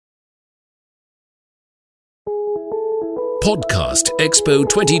Podcast Expo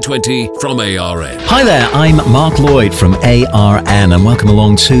 2020 from ARN. Hi there, I'm Mark Lloyd from ARN and welcome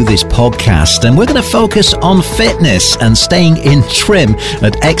along to this podcast. And we're going to focus on fitness and staying in trim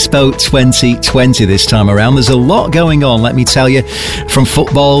at Expo 2020 this time around. There's a lot going on, let me tell you, from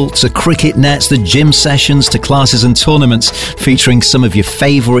football to cricket nets, the gym sessions to classes and tournaments featuring some of your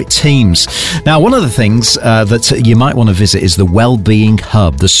favourite teams. Now, one of the things that you might want to visit is the Wellbeing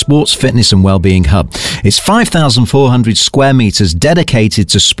Hub, the Sports Fitness and Wellbeing Hub. It's 5,400 square metres dedicated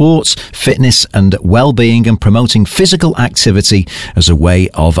to sports, fitness and well-being and promoting physical activity as a way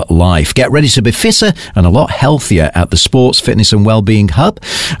of life. Get ready to be fitter and a lot healthier at the Sports, Fitness and Wellbeing Hub.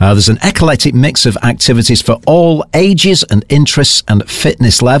 There's an eclectic mix of activities for all ages and interests and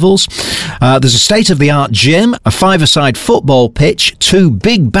fitness levels. There's a state-of-the-art gym, a five-a-side football pitch, 2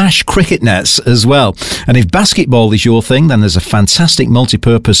 big bash cricket nets as well. And if basketball is your thing, then there's a fantastic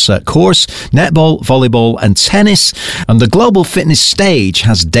multi-purpose course, netball, volleyball and tennis. And the Global Fitness Stage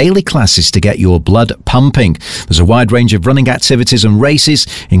has daily classes to get your blood pumping. There's a wide range of running activities and races,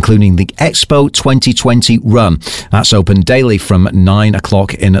 including the Expo 2020 Run. That's open daily from 9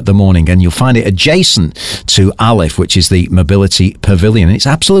 o'clock in the morning, and you'll find it adjacent to Aleph, which is the Mobility Pavilion. It's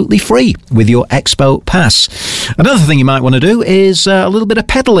absolutely free with your Expo Pass. Another thing you might want to do is a little bit of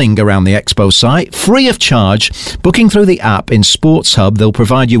pedalling around the Expo site, free of charge. Booking through the app in Sports Hub, they'll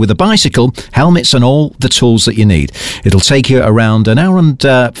provide you with a bicycle, helmets and all the tools that you need. It'll take you around an hour and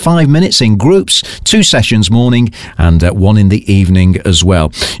 5 minutes in groups, 2 sessions morning and 1 in the evening as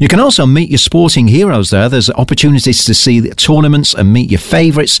well. You can also meet your sporting heroes there. There's opportunities to see the tournaments and meet your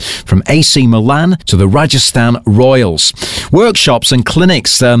favourites from AC Milan to the Rajasthan Royals. Workshops and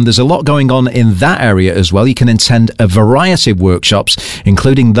clinics, there's a lot going on in that area as well. You can attend a variety of workshops,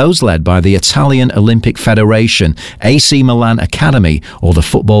 including those led by the Italian Olympic Federation, AC Milan Academy or the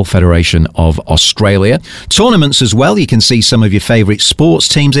Football Federation of Australia. Tournaments as well. You can see some of your favourite sports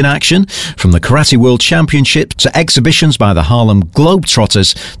teams in action, from the Karate World Championship to exhibitions by the Harlem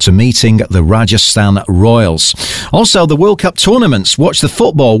Globetrotters to meeting the Rajasthan Royals. Also, the World Cup tournaments. Watch the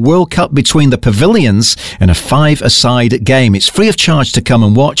Football World Cup between the pavilions in a 5-a-side game. It's free of charge to come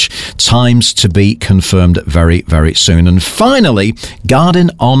and watch. Times to be confirmed very, very soon. And finally,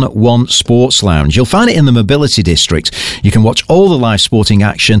 Garden on One Sports Lounge. You'll find it in the Mobility District. You can watch all the live sporting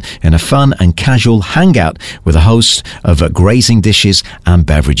action in a fun and casual hangout with a host of grazing dishes and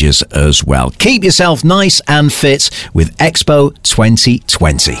beverages as well. Keep yourself nice and fit with Expo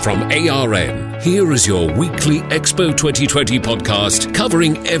 2020. From ARN, here is your weekly Expo 2020 podcast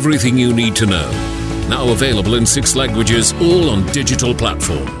covering everything you need to know. Now available in 6 languages, all on digital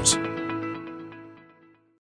platforms.